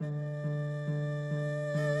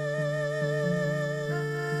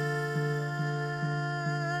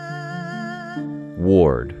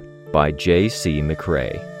Ward by J.C.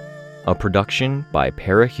 McCrae. A production by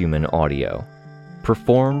Parahuman Audio.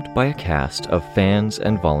 Performed by a cast of fans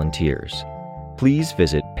and volunteers. Please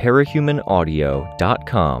visit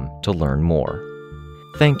parahumanaudio.com to learn more.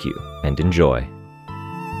 Thank you and enjoy.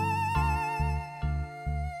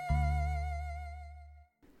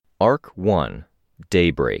 Arc 1,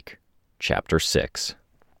 Daybreak, Chapter 6.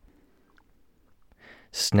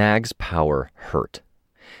 Snag's power hurt,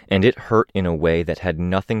 and it hurt in a way that had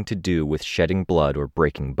nothing to do with shedding blood or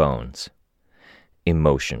breaking bones.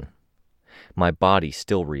 Emotion. My body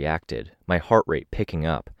still reacted, my heart rate picking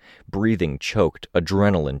up, breathing choked,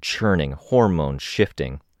 adrenaline churning, hormones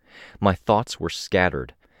shifting. My thoughts were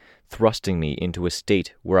scattered, thrusting me into a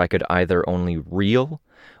state where I could either only reel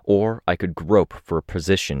or I could grope for a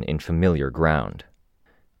position in familiar ground.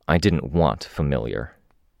 I didn't want familiar.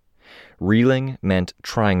 Reeling meant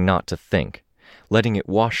trying not to think, letting it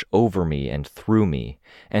wash over me and through me,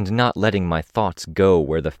 and not letting my thoughts go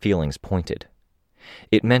where the feelings pointed.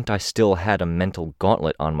 It meant I still had a mental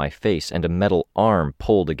gauntlet on my face and a metal arm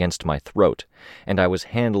pulled against my throat, and I was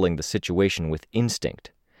handling the situation with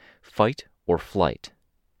instinct. Fight or flight?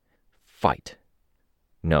 Fight.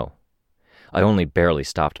 No. I only barely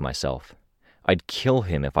stopped myself. I'd kill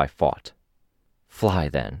him if I fought. Fly,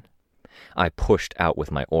 then. I pushed out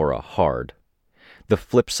with my aura hard. The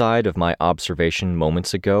flip side of my observation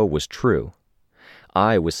moments ago was true.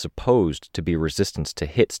 I was supposed to be resistant to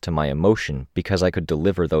hits to my emotion because I could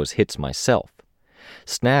deliver those hits myself.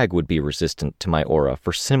 Snag would be resistant to my aura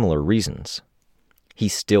for similar reasons. He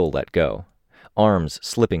still let go, arms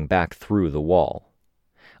slipping back through the wall.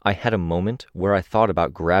 I had a moment where I thought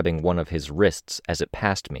about grabbing one of his wrists as it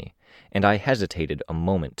passed me, and I hesitated a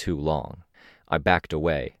moment too long. I backed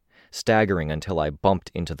away, staggering until I bumped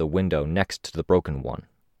into the window next to the broken one.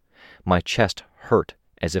 My chest hurt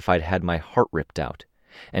as if I'd had my heart ripped out,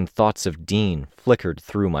 and thoughts of Dean flickered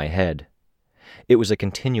through my head. It was a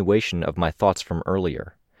continuation of my thoughts from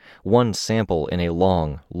earlier, one sample in a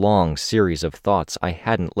long, long series of thoughts I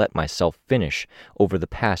hadn't let myself finish over the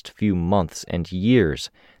past few months and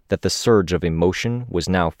years that the surge of emotion was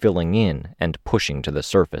now filling in and pushing to the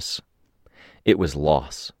surface. It was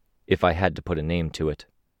loss, if I had to put a name to it.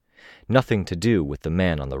 Nothing to do with the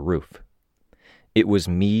man on the roof. It was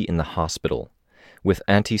me in the hospital, with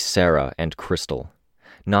Auntie Sarah and Crystal,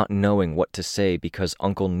 not knowing what to say because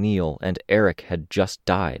Uncle Neil and Eric had just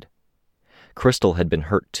died. Crystal had been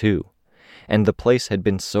hurt too, and the place had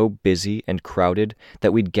been so busy and crowded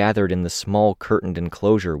that we'd gathered in the small curtained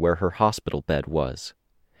enclosure where her hospital bed was.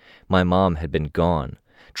 My mom had been gone,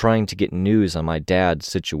 trying to get news on my dad's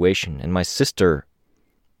situation, and my sister...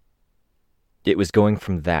 It was going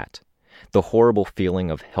from that, the horrible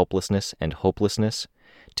feeling of helplessness and hopelessness,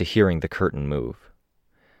 to hearing the curtain move.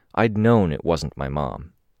 I'd known it wasn't my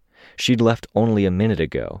mom. She'd left only a minute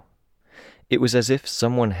ago. It was as if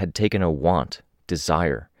someone had taken a want,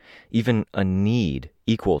 desire, even a need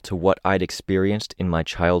equal to what I'd experienced in my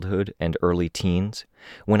childhood and early teens,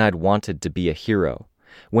 when I'd wanted to be a hero,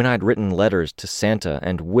 when I'd written letters to Santa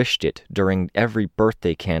and wished it during every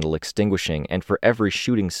birthday candle extinguishing and for every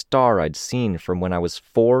shooting star I'd seen from when I was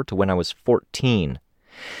 4 to when I was 14.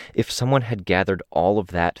 If someone had gathered all of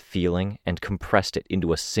that feeling and compressed it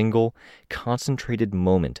into a single, concentrated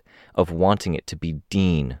moment of wanting it to be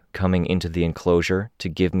Dean coming into the enclosure to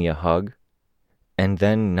give me a hug, and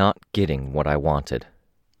then not getting what I wanted.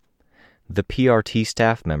 The PRT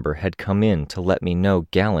staff member had come in to let me know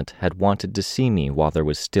Gallant had wanted to see me while there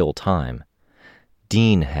was still time.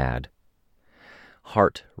 Dean had.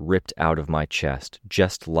 Heart ripped out of my chest,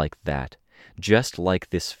 just like that, just like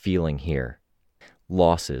this feeling here.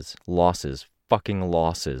 Losses, fucking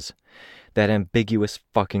losses. That ambiguous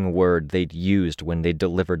fucking word they'd used when they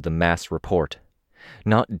delivered the mass report.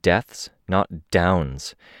 Not deaths, not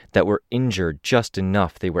downs, that were injured just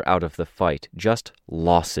enough they were out of the fight, just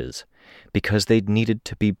losses, because they'd needed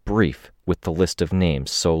to be brief with the list of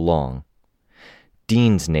names so long.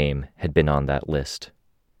 Dean's name had been on that list.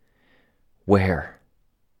 Where?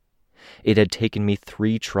 It had taken me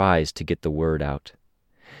 3 tries to get the word out.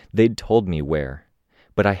 They'd told me where,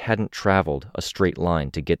 but I hadn't traveled a straight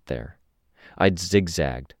line to get there. I'd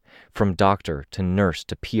zigzagged, from doctor to nurse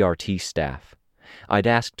to PRT staff. I'd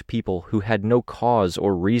asked people who had no cause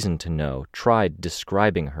or reason to know, tried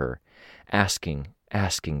describing her, asking,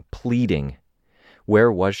 pleading.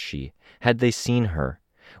 Where was she? Had they seen her?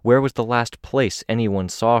 Where was the last place anyone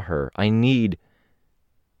saw her? I need...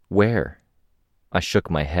 Where? I shook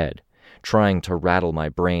my head, trying to rattle my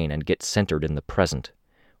brain and get centered in the present.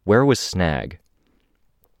 Where was Snag?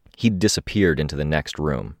 He'd disappeared into the next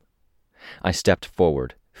room. I stepped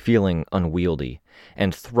forward, feeling unwieldy,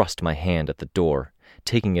 and thrust my hand at the door,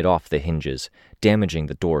 taking it off the hinges, damaging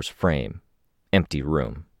the door's frame. Empty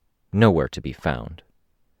room. Nowhere to be found.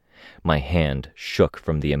 My hand shook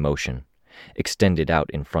from the emotion, extended out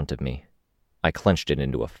in front of me. I clenched it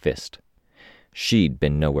into a fist. She'd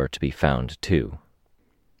been nowhere to be found, too.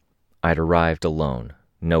 I'd arrived alone,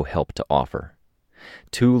 no help to offer.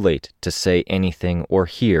 Too late to say anything or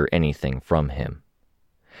hear anything from him.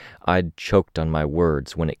 I'd choked on my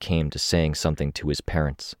words when it came to saying something to his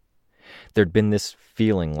parents. There'd been this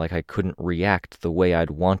feeling like I couldn't react the way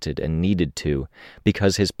I'd wanted and needed to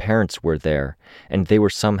because his parents were there and they were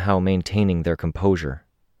somehow maintaining their composure.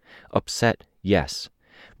 Upset, yes,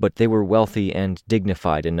 but they were wealthy and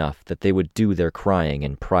dignified enough that they would do their crying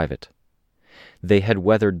in private. They had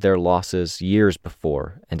weathered their losses years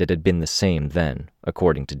before, and it had been the same then,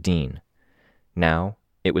 according to Dean. Now,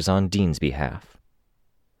 it was on Dean's behalf.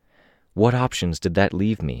 What options did that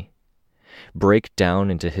leave me? Break down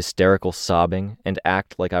into hysterical sobbing and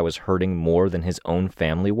act like I was hurting more than his own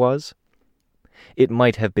family was? It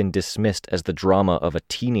might have been dismissed as the drama of a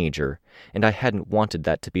teenager, and I hadn't wanted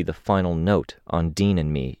that to be the final note on Dean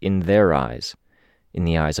and me in their eyes, in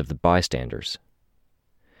the eyes of the bystanders.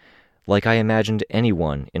 Like I imagined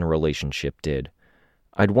anyone in a relationship did,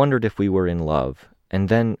 I'd wondered if we were in love, and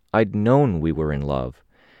then I'd known we were in love,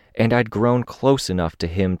 and I'd grown close enough to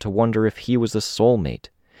him to wonder if he was a soulmate,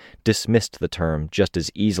 dismissed the term just as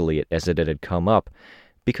easily as it had come up,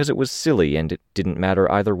 because it was silly and it didn't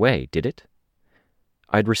matter either way, did it?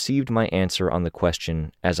 I'd received my answer on the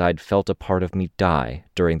question as I'd felt a part of me die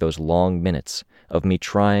during those long minutes of me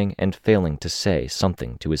trying and failing to say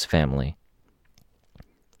something to his family.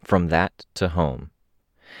 From that to home.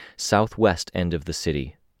 Southwest end of the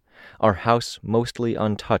city. Our house mostly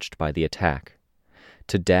untouched by the attack.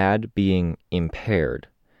 To Dad being impaired,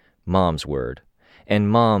 Mom's word, and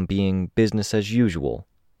Mom being business as usual,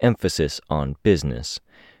 emphasis on business,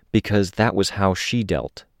 because that was how she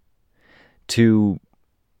dealt. To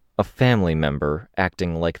a family member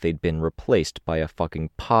acting like they'd been replaced by a fucking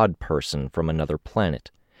pod person from another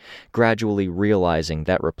planet, gradually realizing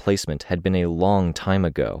that replacement had been a long time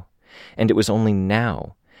ago, and it was only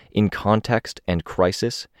now, in context and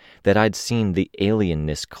crisis, that I'd seen the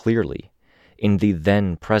alienness clearly, in the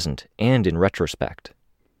then present and in retrospect.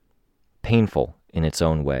 Painful, in its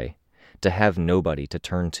own way, to have nobody to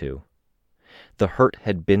turn to. The hurt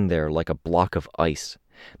had been there like a block of ice,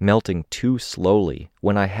 melting too slowly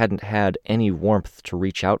when I hadn't had any warmth to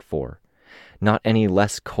reach out for, not any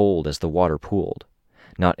less cold as the water pooled,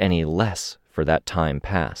 not any less for that time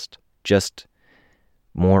past, just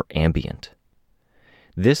more ambient.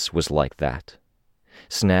 This was like that.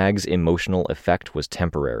 Snag's emotional effect was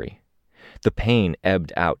temporary. The pain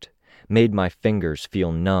ebbed out, made my fingers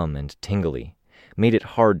feel numb and tingly, made it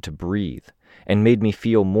hard to breathe, and made me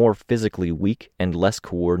feel more physically weak and less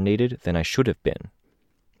coordinated than I should have been.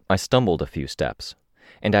 I stumbled a few steps,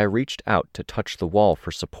 and I reached out to touch the wall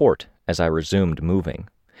for support as I resumed moving,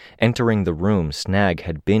 entering the room Snag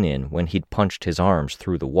had been in when he'd punched his arms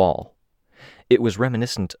through the wall. It was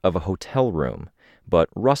reminiscent of a hotel room, but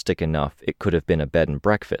rustic enough it could have been a bed and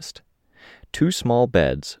breakfast. 2 small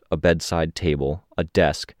beds, a bedside table, a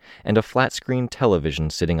desk, and a flat-screen television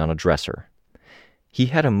sitting on a dresser. He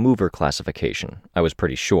had a mover classification, I was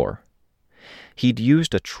pretty sure. He'd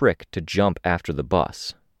used a trick to jump after the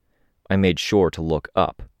bus. I made sure to look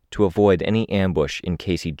up, to avoid any ambush in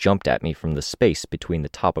case he jumped at me from the space between the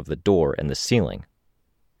top of the door and the ceiling.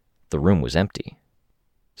 The room was empty.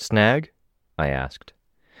 "Snag?" I asked.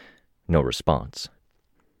 No response.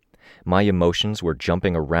 My emotions were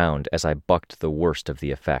jumping around as I bucked the worst of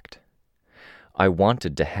the effect. I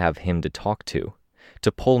wanted to have him to talk to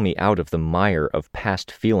pull me out of the mire of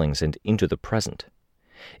past feelings and into the present.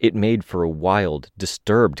 It made for a wild,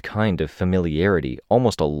 disturbed kind of familiarity,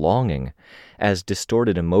 almost a longing, as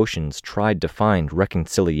distorted emotions tried to find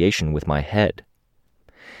reconciliation with my head.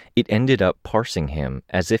 It ended up parsing him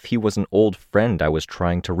as if he was an old friend I was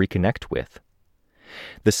trying to reconnect with.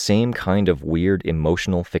 The same kind of weird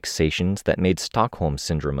emotional fixations that made Stockholm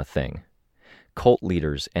Syndrome a thing. Cult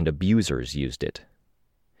leaders and abusers used it.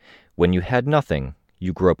 When you had nothing,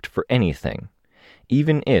 you groped for anything,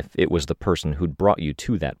 even if it was the person who'd brought you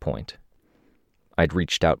to that point. I'd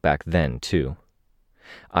reached out back then, too.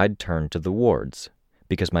 I'd turned to the wards,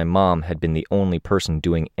 because my mom had been the only person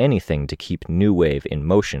doing anything to keep New Wave in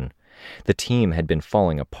motion. The team had been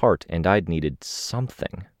falling apart, and I'd needed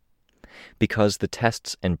something. Because the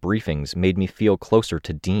tests and briefings made me feel closer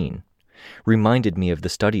to Dean, reminded me of the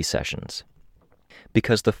study sessions.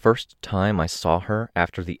 Because the first time I saw her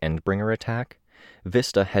after the Endbringer attack,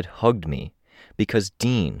 Vista had hugged me, Because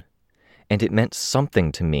Dean, and it meant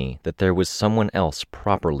something to me that there was someone else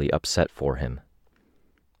properly upset for him.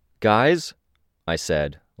 "Guys," I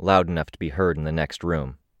said, loud enough to be heard in the next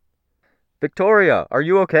room. "Victoria, are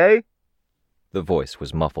you okay?" The voice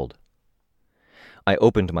was muffled. I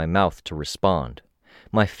opened my mouth to respond.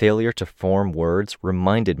 My failure to form words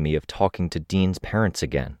reminded me of talking to Dean's parents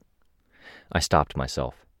again. I stopped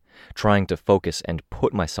myself, trying to focus and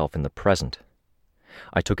put myself in the present.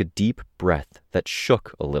 I took a deep breath that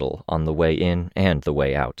shook a little on the way in and the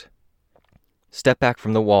way out. "Step back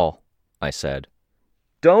from the wall," I said.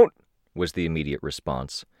 "Don't," was the immediate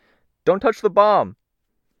response. "Don't touch the bomb."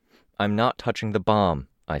 "I'm not touching the bomb,"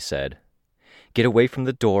 I said. "Get away from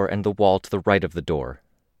the door and the wall to the right of the door."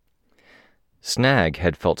 Snag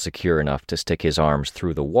had felt secure enough to stick his arms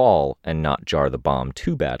through the wall and not jar the bomb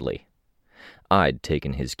too badly. I'd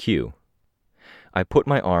taken his cue. I put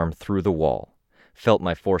my arm through the wall, felt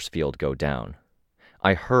my force field go down.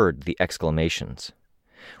 I heard the exclamations.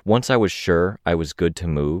 Once I was sure I was good to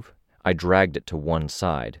move, I dragged it to one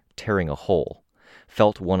side, tearing a hole,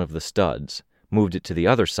 felt one of the studs, moved it to the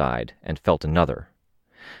other side, and felt another.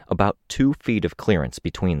 About 2 feet of clearance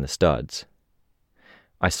between the studs.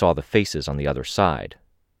 I saw the faces on the other side,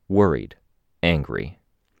 worried, angry.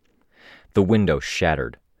 The window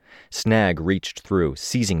shattered. Snag reached through,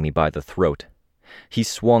 seizing me by the throat. He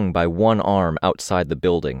swung by one arm outside the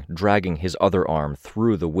building, dragging his other arm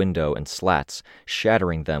through the window and slats,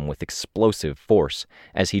 shattering them with explosive force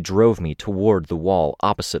as he drove me toward the wall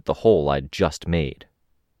opposite the hole I'd just made.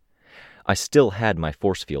 I still had my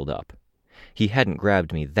force field up. He hadn't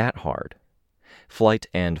grabbed me that hard. Flight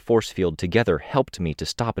and force field together helped me to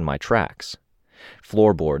stop in my tracks.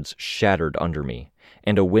 Floorboards shattered under me,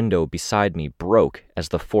 and a window beside me broke as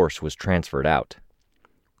the force was transferred out.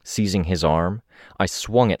 Seizing his arm, I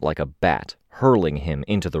swung it like a bat, hurling him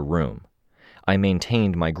into the room. I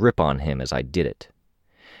maintained my grip on him as I did it.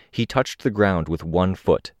 He touched the ground with one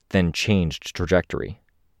foot, then changed trajectory.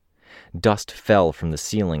 Dust fell from the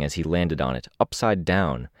ceiling as he landed on it, upside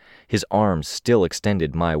down, his arms still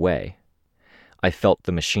extended my way. I felt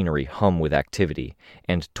the machinery hum with activity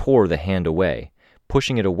and tore the hand away,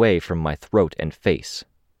 pushing it away from my throat and face.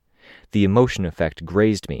 The emotion effect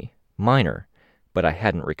grazed me, minor, but I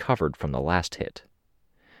hadn't recovered from the last hit.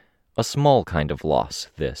 A small kind of loss,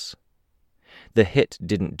 this. The hit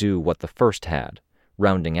didn't do what the first had,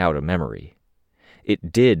 rounding out a memory.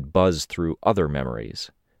 It did buzz through other memories,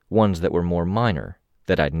 ones that were more minor,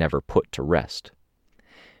 that I'd never put to rest.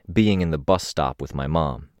 Being in the bus stop with my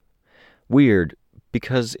mom. Weird,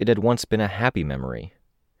 because it had once been a happy memory.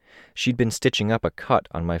 She'd been stitching up a cut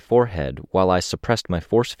on my forehead while I suppressed my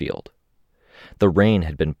force field. The rain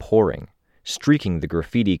had been pouring, streaking the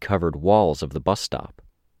graffiti-covered walls of the bus stop.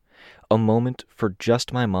 A moment for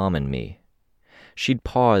just my mom and me. She'd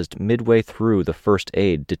paused midway through the first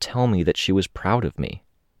aid to tell me that she was proud of me.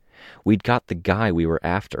 We'd got the guy we were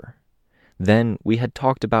after. Then we had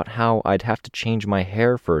talked about how I'd have to change my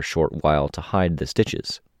hair for a short while to hide the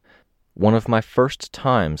stitches. One of my first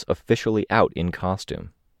times officially out in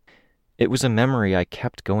costume. It was a memory I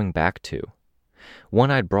kept going back to.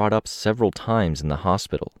 One I'd brought up several times in the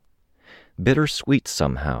hospital. Bittersweet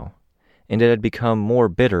somehow, and it had become more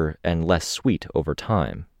bitter and less sweet over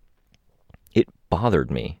time. It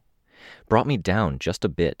bothered me, brought me down just a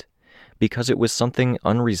bit, because it was something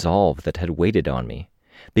unresolved that had waited on me,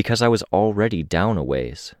 because I was already down a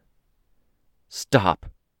ways. "Stop,"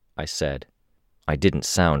 I said. I didn't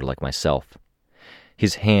sound like myself.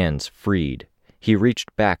 His hands freed. He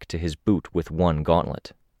reached back to his boot with one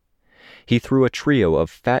gauntlet. He threw a trio of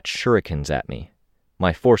fat shurikens at me.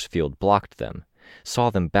 My force field blocked them, saw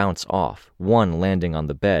them bounce off, one landing on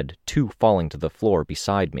the bed, two falling to the floor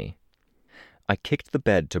beside me. I kicked the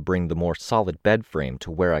bed to bring the more solid bed frame to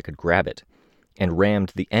where I could grab it, and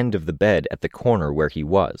rammed the end of the bed at the corner where he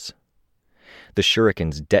was. The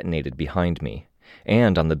shurikens detonated behind me,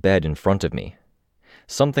 and on the bed in front of me.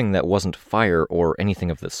 Something that wasn't fire or anything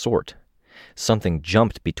of the sort. Something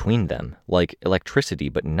jumped between them, like electricity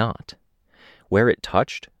but not. Where it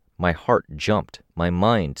touched, my heart jumped, my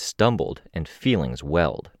mind stumbled, and feelings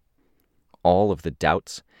welled. All of the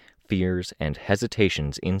doubts, fears, and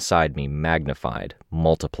hesitations inside me magnified,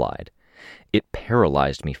 multiplied. It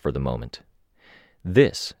paralyzed me for the moment.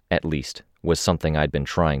 This, at least, was something I'd been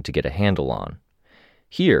trying to get a handle on.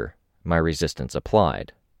 Here, my resistance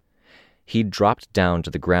applied. He'd dropped down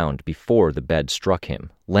to the ground before the bed struck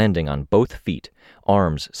him, landing on both feet,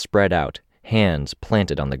 arms spread out, hands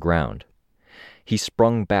planted on the ground. He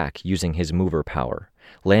sprung back using his mover power,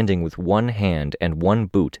 landing with one hand and one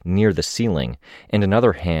boot near the ceiling and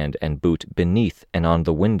another hand and boot beneath and on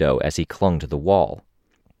the window as he clung to the wall.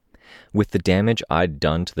 With the damage I'd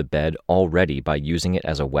done to the bed already by using it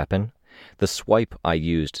as a weapon, the swipe I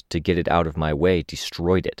used to get it out of my way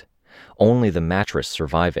destroyed it, only the mattress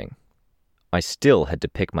surviving. I still had to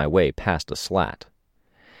pick my way past a slat.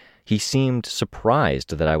 He seemed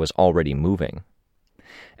surprised that I was already moving.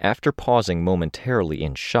 After pausing momentarily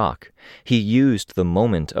in shock, he used the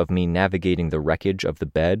moment of me navigating the wreckage of the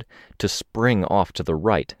bed to spring off to the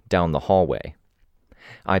right down the hallway.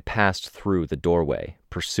 I passed through the doorway,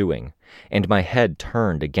 pursuing, and my head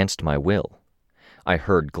turned against my will. I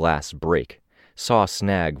heard glass break, saw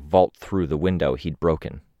Snag vault through the window he'd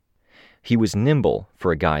broken. He was nimble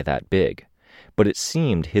for a guy that big, but it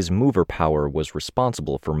seemed his mover power was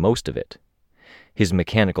responsible for most of it, his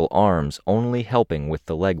mechanical arms only helping with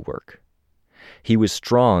the legwork. He was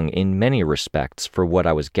strong in many respects for what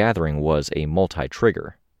I was gathering was a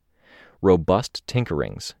multi-trigger. Robust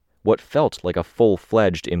tinkerings, what felt like a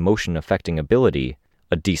full-fledged emotion-affecting ability,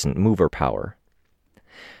 a decent mover power.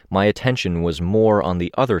 My attention was more on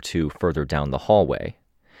the other two further down the hallway.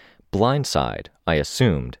 Blindside, I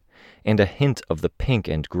assumed, and a hint of the pink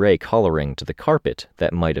and gray coloring to the carpet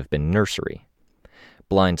that might have been nursery.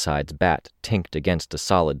 Blindside's bat tinked against a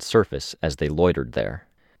solid surface as they loitered there.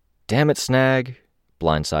 "Damn it, Snag,"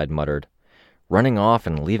 Blindside muttered. "Running off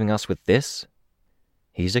and leaving us with this?"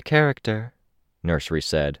 "He's a character," Nursery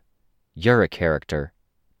said. "You're a character,"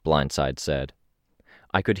 Blindside said.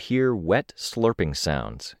 I could hear wet slurping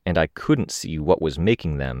sounds, and I couldn't see what was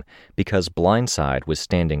making them because Blindside was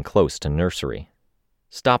standing close to Nursery.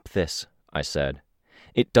 "Stop this," I said.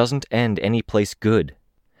 "It doesn't end any place good."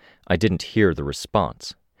 I didn't hear the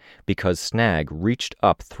response, because Snag reached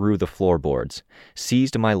up through the floorboards,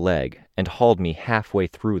 seized my leg, and hauled me halfway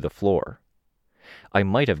through the floor. I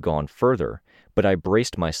might have gone further, but I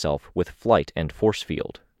braced myself with flight and force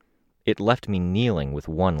field. It left me kneeling with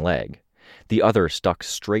one leg, the other stuck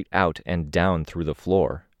straight out and down through the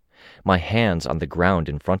floor, my hands on the ground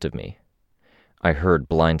in front of me. I heard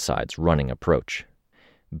Blindside's running approach.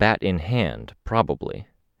 Bat in hand, probably.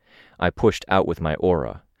 I pushed out with my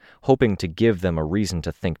aura, hoping to give them a reason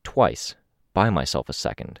to think twice, buy myself a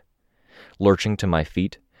second. Lurching to my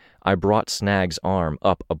feet, I brought Snag's arm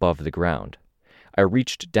up above the ground. I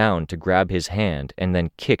reached down to grab his hand and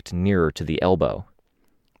then kicked nearer to the elbow.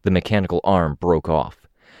 The mechanical arm broke off.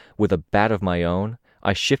 With a bat of my own,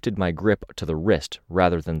 I shifted my grip to the wrist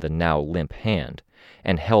rather than the now limp hand,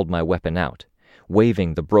 and held my weapon out,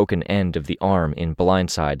 waving the broken end of the arm in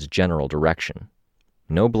Blindside's general direction.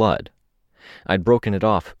 No blood. I'd broken it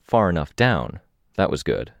off far enough down. That was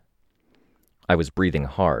good. I was breathing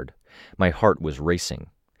hard. My heart was racing,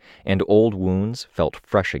 and old wounds felt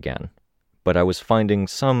fresh again. But I was finding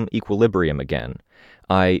some equilibrium again.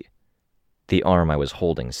 The arm I was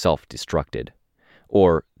holding self-destructed.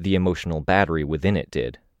 Or the emotional battery within it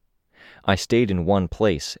did. I stayed in one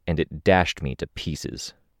place, and it dashed me to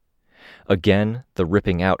pieces. Again, the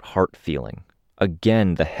ripping out heart feeling.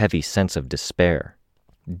 Again, the heavy sense of despair.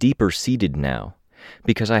 Deeper seated now,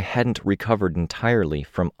 because I hadn't recovered entirely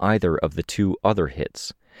from either of the two other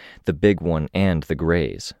hits, the big one and the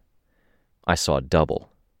grays. I saw double.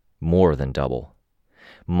 More than double.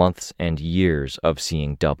 Months and years of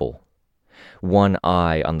seeing double. One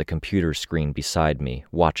eye on the computer screen beside me,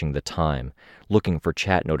 watching the time, looking for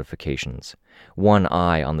chat notifications. One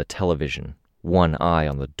eye on the television, one eye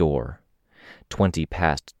on the door. 20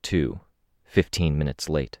 past 2, 15 minutes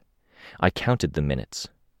late. I counted the minutes.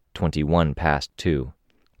 21 past 2,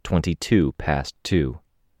 22 past 2.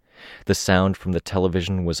 The sound from the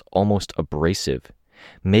television was almost abrasive,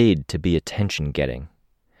 made to be attention-getting.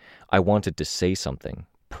 I wanted to say something,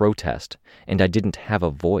 protest, and I didn't have a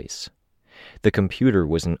voice. The computer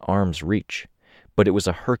was in arm's reach, but it was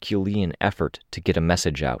a Herculean effort to get a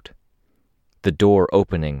message out. The door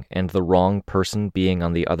opening and the wrong person being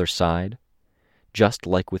on the other side, just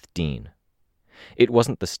like with Dean. It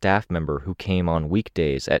wasn't the staff member who came on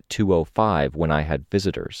weekdays at 2:05 when I had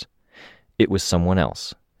visitors. It was someone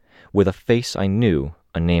else, with a face I knew,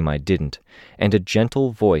 a name I didn't, and a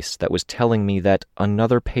gentle voice that was telling me that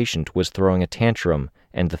another patient was throwing a tantrum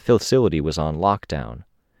and the facility was on lockdown.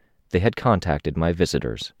 They had contacted my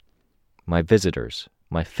visitors. My visitors,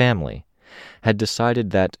 my family, had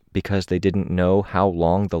decided that because they didn't know how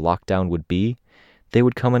long the lockdown would be, they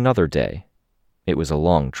would come another day. It was a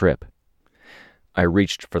long trip. I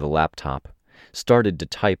reached for the laptop, started to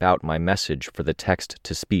type out my message for the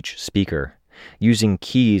text-to-speech speaker, using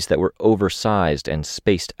keys that were oversized and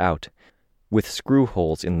spaced out, with screw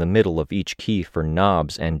holes in the middle of each key for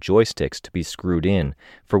knobs and joysticks to be screwed in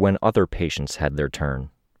for when other patients had their turn.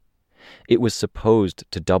 It was supposed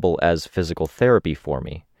to double as physical therapy for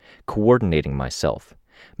me, coordinating myself,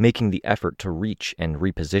 making the effort to reach and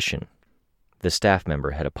reposition. The staff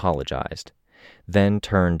member had apologized, then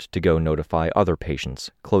turned to go notify other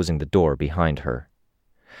patients, closing the door behind her.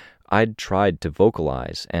 I'd tried to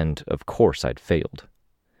vocalize, and of course I'd failed.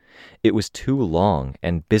 It was too long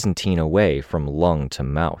and Byzantine away from lung to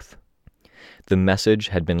mouth. The message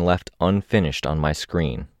had been left unfinished on my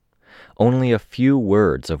screen, only a few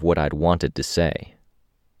words of what I'd wanted to say.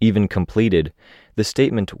 Even completed, the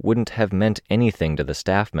statement wouldn't have meant anything to the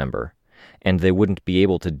staff member, and they wouldn't be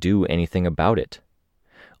able to do anything about it.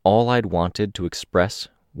 All I'd wanted to express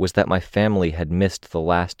was that my family had missed the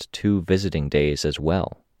last 2 visiting days as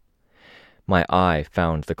well. My eye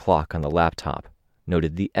found the clock on the laptop,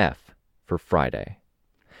 noted the F for Friday.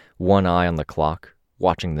 One eye on the clock,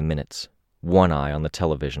 watching the minutes. One eye on the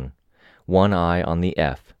television. One eye on the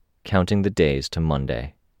F, counting the days to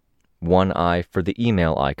Monday. One eye for the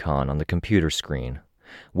email icon on the computer screen,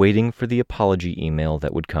 waiting for the apology email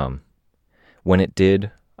that would come. When it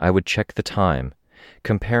did, I would check the time,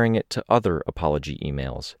 comparing it to other apology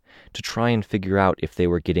emails, to try and figure out if they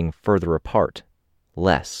were getting further apart,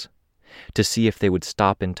 less, to see if they would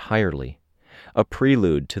stop entirely, a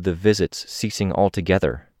prelude to the visits ceasing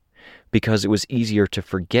altogether, because it was easier to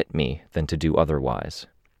forget me than to do otherwise.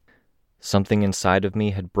 Something inside of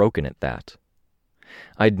me had broken at that.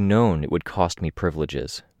 I'd known it would cost me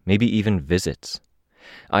privileges, maybe even visits.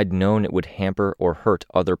 I'd known it would hamper or hurt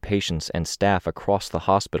other patients and staff across the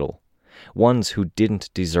hospital, ones who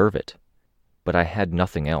didn't deserve it, but I had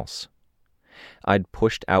nothing else. I'd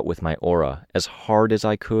pushed out with my aura as hard as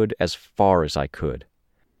I could, as far as I could.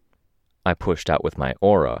 I pushed out with my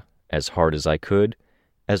aura as hard as I could,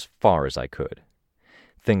 as far as I could.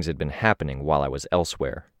 Things had been happening while I was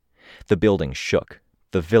elsewhere. The building shook.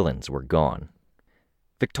 The villains were gone.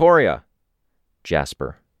 "Victoria!"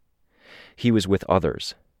 Jasper. He was with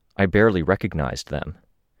others. I barely recognized them.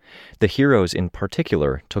 The heroes in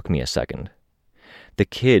particular took me a second. The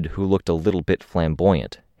kid who looked a little bit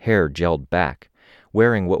flamboyant, hair gelled back,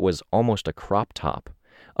 wearing what was almost a crop top,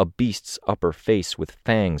 a beast's upper face with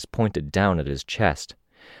fangs pointed down at his chest,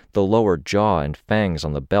 the lower jaw and fangs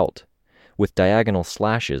on the belt, with diagonal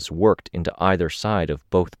slashes worked into either side of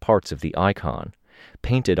both parts of the icon,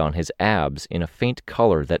 painted on his abs in a faint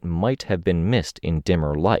color that might have been missed in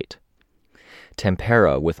dimmer light.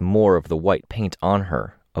 Tempera with more of the white paint on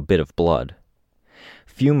her, a bit of blood.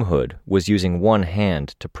 Fumehood was using one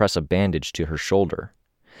hand to press a bandage to her shoulder.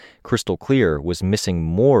 Crystal Clear was missing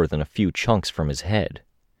more than a few chunks from his head.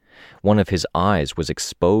 One of his eyes was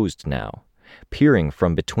exposed now, peering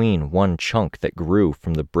from between one chunk that grew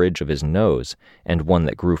from the bridge of his nose and one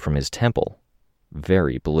that grew from his temple.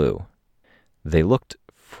 Very blue. They looked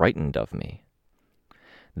frightened of me.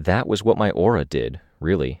 That was what my aura did,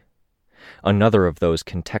 really. Another of those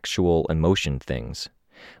contextual emotion things,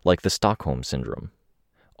 like the Stockholm Syndrome.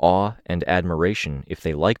 Awe and admiration if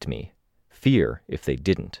they liked me, fear if they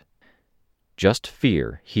didn't. Just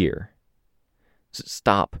fear here.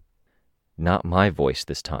 Stop. Not my voice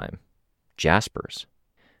this time. Jasper's.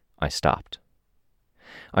 I stopped.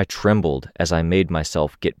 I trembled as I made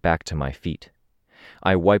myself get back to my feet.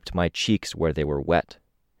 I wiped my cheeks where they were wet.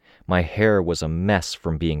 My hair was a mess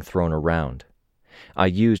from being thrown around. I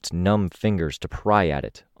used numb fingers to pry at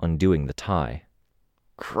it, undoing the tie.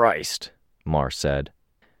 "Christ," Mar said.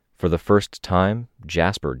 For the first time,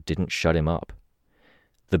 Jasper didn't shut him up.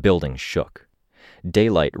 The building shook.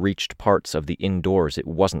 Daylight reached parts of the indoors it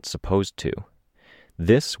wasn't supposed to.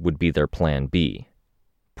 This would be their plan B.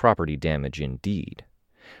 Property damage indeed.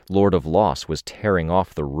 Lord of Loss was tearing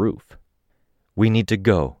off the roof. "We need to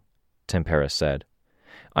go," Tempera said.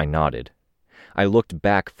 I nodded. I looked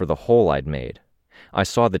back for the hole I'd made. I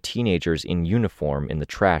saw the teenagers in uniform in the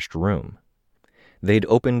trashed room. They'd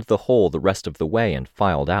opened the hole the rest of the way and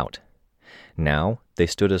filed out. Now they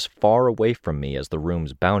stood as far away from me as the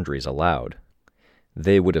room's boundaries allowed.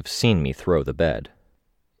 They would have seen me throw the bed.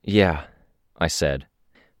 "Yeah," I said.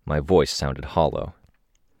 My voice sounded hollow.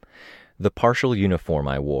 The partial uniform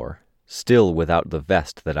I wore, still without the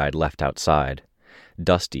vest that I'd left outside,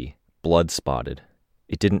 dusty, blood-spotted.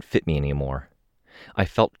 It didn't fit me anymore. I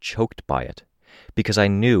felt choked by it, because I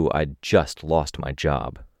knew I'd just lost my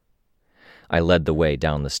job. I led the way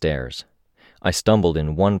down the stairs. I stumbled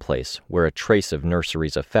in one place where a trace of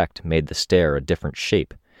Nursery's effect made the stair a different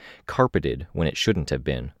shape, carpeted when it shouldn't have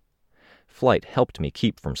been. Flight helped me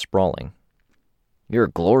keep from sprawling. "You're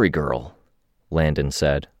a glory girl," Landon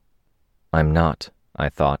said. "I'm not," I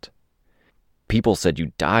thought. People said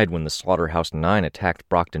you died when the Slaughterhouse 9 attacked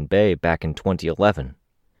Brockton Bay back in 2011.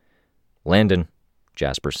 Landon,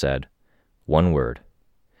 Jasper said. One word.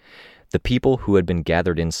 The people who had been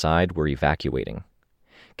gathered inside were evacuating.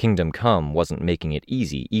 Kingdom Come wasn't making it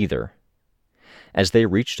easy either. As they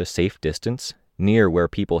reached a safe distance, near where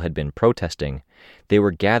people had been protesting, they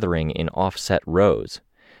were gathering in offset rows,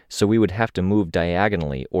 so we would have to move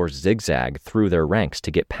diagonally or zigzag through their ranks to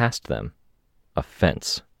get past them. A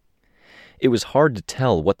fence. It was hard to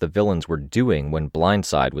tell what the villains were doing when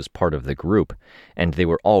Blindside was part of the group, and they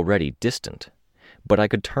were already distant, but I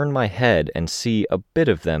could turn my head and see a bit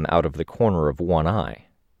of them out of the corner of one eye.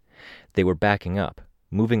 They were backing up,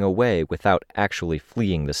 moving away without actually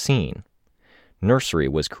fleeing the scene. Nursery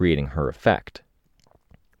was creating her effect.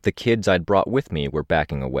 The kids I'd brought with me were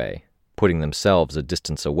backing away, putting themselves a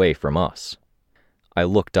distance away from us. I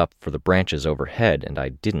looked up for the branches overhead and I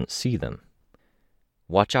didn't see them.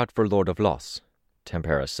 "Watch out for Lord of Loss,"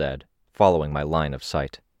 Tempera said, following my line of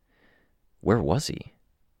sight. Where was he?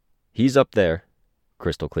 "He's up there,"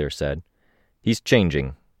 Crystal Clear said. "He's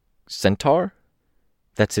changing. Centaur?"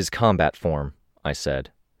 "That's his combat form," I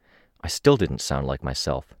said. I still didn't sound like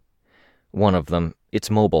myself. "One of them.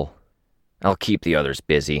 It's mobile." "I'll keep the others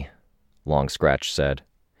busy," Long Scratch said.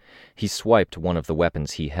 He swiped one of the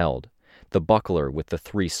weapons he held, the buckler with the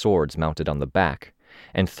 3 swords mounted on the back,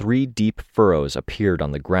 and 3 deep furrows appeared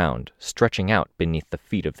on the ground, stretching out beneath the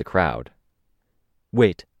feet of the crowd.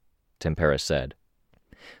 "Wait," Tempera said.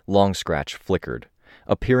 Long Scratch flickered,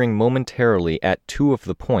 appearing momentarily at 2 of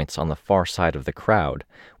the points on the far side of the crowd,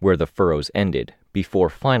 where the furrows ended, before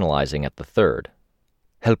finalizing at the 3rd.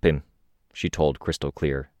 "Help him," she told Crystal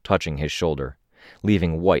Clear, touching his shoulder,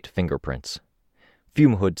 leaving white fingerprints.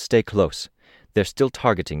 "Fumehood, stay close. They're still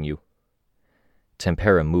targeting you."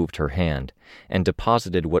 Tempera moved her hand and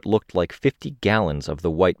deposited what looked like 50 gallons of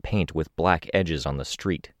the white paint with black edges on the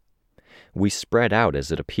street. We spread out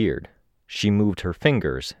as it appeared. She moved her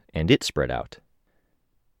fingers, and it spread out.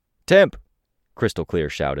 "Temp!" Crystal Clear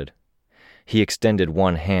shouted. He extended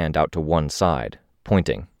one hand out to one side,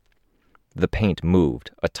 pointing. The paint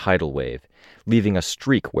moved, a tidal wave, leaving a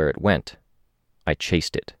streak where it went. I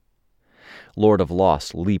chased it. Lord of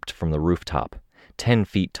Loss leaped from the rooftop, 10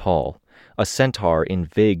 feet tall, a centaur in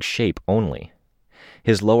vague shape only.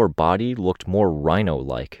 His lower body looked more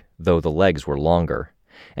rhino-like, though the legs were longer,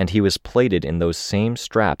 and he was plated in those same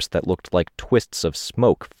straps that looked like twists of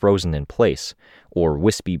smoke frozen in place, or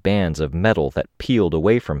wispy bands of metal that peeled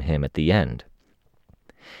away from him at the end.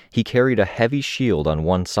 He carried a heavy shield on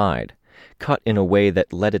one side, cut in a way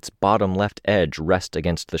that let its bottom left edge rest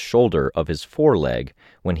against the shoulder of his foreleg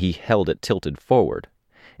when he held it tilted forward,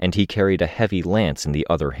 and he carried a heavy lance in the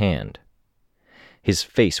other hand. His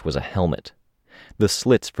face was a helmet. The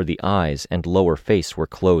slits for the eyes and lower face were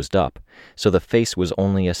closed up, so the face was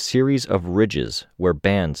only a series of ridges where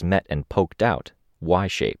bands met and poked out,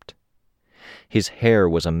 Y-shaped. His hair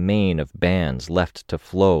was a mane of bands left to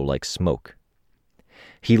flow like smoke.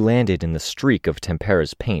 He landed in the streak of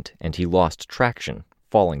Tempera's paint, and he lost traction,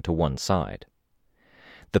 falling to one side.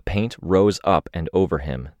 The paint rose up and over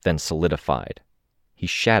him, then solidified. He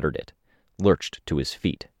shattered it, lurched to his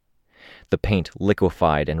feet. The paint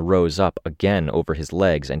liquefied and rose up again over his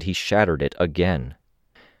legs, and he shattered it again.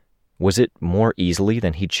 Was it more easily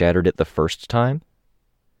than he'd shattered it the first time?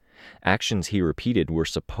 Actions he repeated were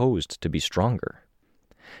supposed to be stronger.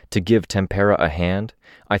 To give Tempera a hand,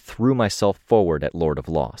 I threw myself forward at Lord of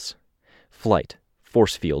Loss. Flight,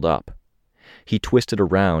 force field up. He twisted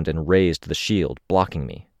around and raised the shield, blocking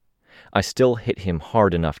me. I still hit him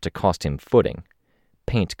hard enough to cost him footing.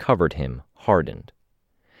 Paint covered him, hardened.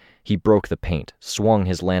 He broke the paint, swung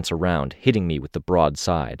his lance around, hitting me with the broad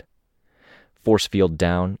side. Force field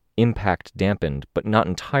down, impact dampened, but not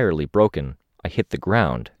entirely broken. I hit the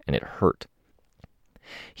ground, and it hurt.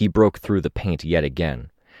 He broke through the paint yet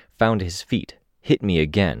again, found his feet, hit me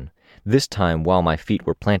again, this time while my feet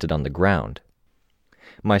were planted on the ground.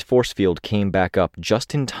 My force field came back up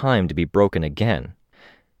just in time to be broken again.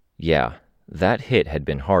 Yeah, that hit had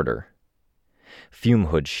been harder.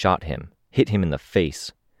 Fumehood shot him, hit him in the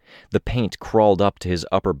face. The paint crawled up to his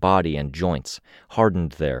upper body and joints,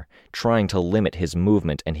 hardened there, trying to limit his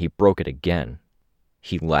movement, and he broke it again.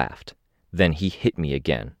 He laughed. Then he hit me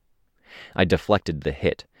again. I deflected the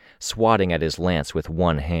hit, swatting at his lance with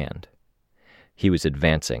one hand. He was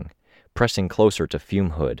advancing, pressing closer to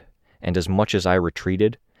Fumehood, and as much as I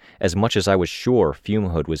retreated, as much as I was sure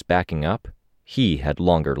Fumehood was backing up, he had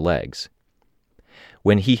longer legs.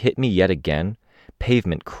 When he hit me yet again,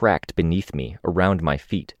 pavement cracked beneath me, around my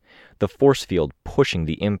feet, the force field pushing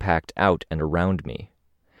the impact out and around me.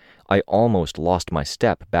 I almost lost my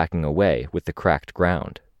step backing away with the cracked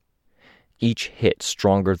ground. Each hit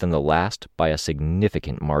stronger than the last by a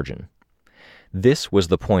significant margin. This was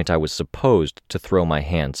the point I was supposed to throw my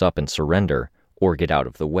hands up and surrender, or get out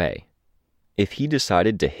of the way. If he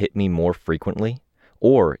decided to hit me more frequently,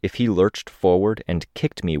 or if he lurched forward and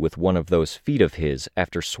kicked me with one of those feet of his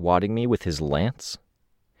after swatting me with his lance?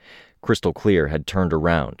 Crystal Clear had turned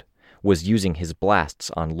around, was using his blasts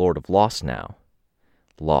on Lord of Loss now.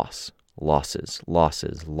 Loss, losses,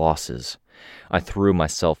 losses, losses. I threw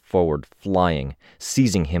myself forward, flying,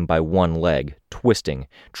 seizing him by one leg, twisting,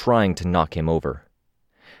 trying to knock him over.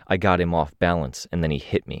 I got him off balance, and then he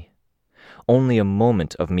hit me. Only a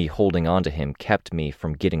moment of me holding onto him kept me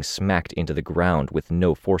from getting smacked into the ground with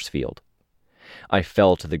no force field. I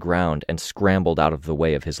fell to the ground and scrambled out of the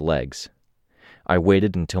way of his legs. I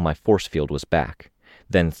waited until my force field was back,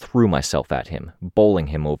 then threw myself at him, bowling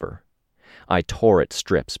him over. I tore at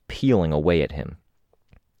strips, peeling away at him.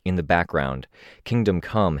 In the background, Kingdom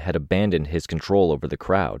Come had abandoned his control over the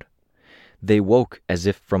crowd. They woke as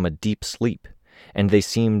if from a deep sleep, and they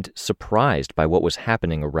seemed surprised by what was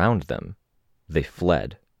happening around them. They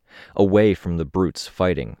fled, away from the brutes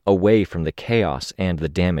fighting, away from the chaos and the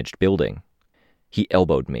damaged building. He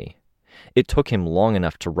elbowed me. It took him long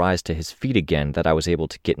enough to rise to his feet again that I was able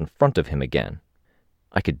to get in front of him again.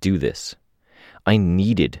 I could do this. I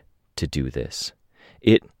needed to do this.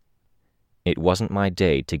 It wasn't my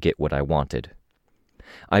day to get what I wanted.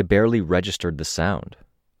 I barely registered the sound.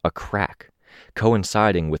 A crack,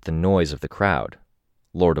 coinciding with the noise of the crowd.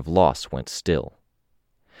 Lord of Loss went still.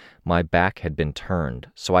 My back had been turned,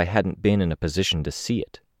 so I hadn't been in a position to see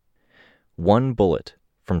it. One bullet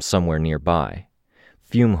from somewhere nearby,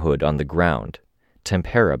 fume hood on the ground,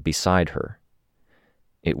 Tempera beside her.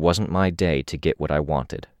 It wasn't my day to get what I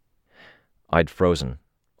wanted. I'd frozen.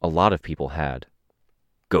 A lot of people had.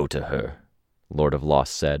 "Go to her," Lord of Loss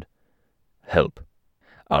said. "Help.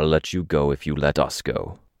 I'll let you go if you let us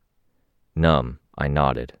go." Numb, I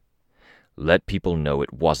nodded. "Let people know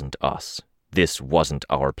it wasn't us. This wasn't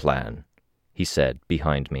our plan," he said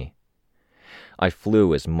behind me. I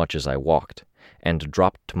flew as much as I walked, and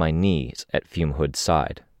dropped to my knees at Fume Hood's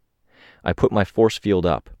side. I put my force field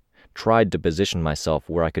up, tried to position myself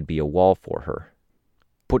where I could be a wall for her.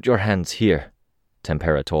 "Put your hands here,"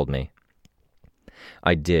 Tempera told me.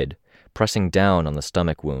 I did, pressing down on the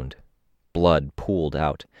stomach wound. Blood pooled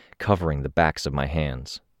out, covering the backs of my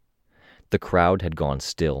hands. The crowd had gone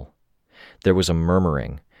still. There was a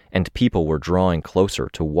murmuring, and people were drawing closer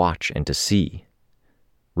to watch and to see.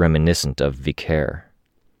 Reminiscent of Vicaire.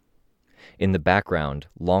 In the background,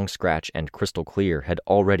 Long Scratch and Crystal Clear had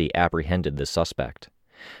already apprehended the suspect,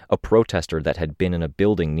 a protester that had been in a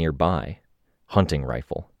building nearby. Hunting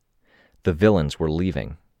rifle. The villains were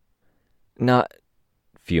leaving. "Not,"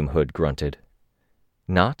 Fume Hood grunted.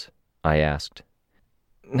 "Not?" I asked.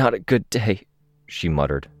 "Not a good day," she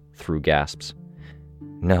muttered, through gasps.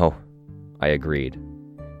 "No," I agreed.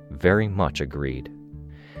 Very much agreed.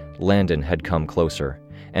 Landon had come closer,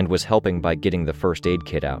 and was helping by getting the first aid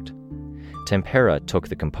kit out. Tempera took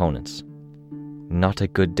the components. "Not a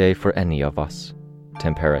good day for any of us,"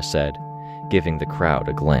 Tempera said, giving the crowd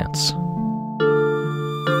a glance.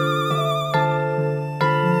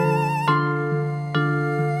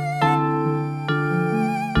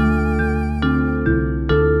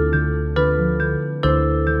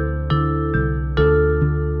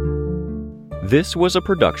 This was a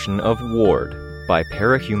production of Ward by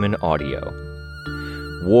Parahuman Audio.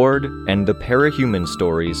 Ward and the Parahuman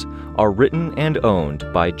stories are written and owned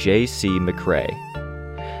by J.C. McCrae.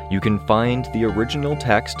 You can find the original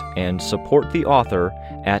text and support the author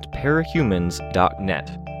at parahumans.net.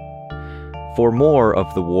 For more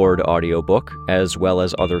of the Ward audiobook, as well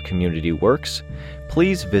as other community works,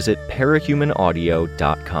 please visit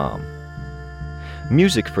parahumanaudio.com.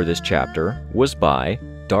 Music for this chapter was by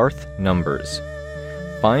Darth Numbers.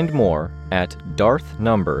 Find more at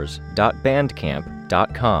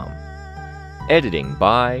darthnumbers.bandcamp.com. Editing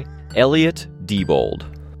by Elliot Diebold.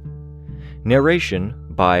 Narration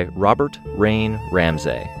by Robert Rain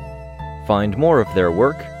Ramsey. Find more of their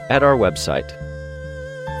work at our website.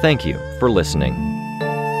 Thank you for listening.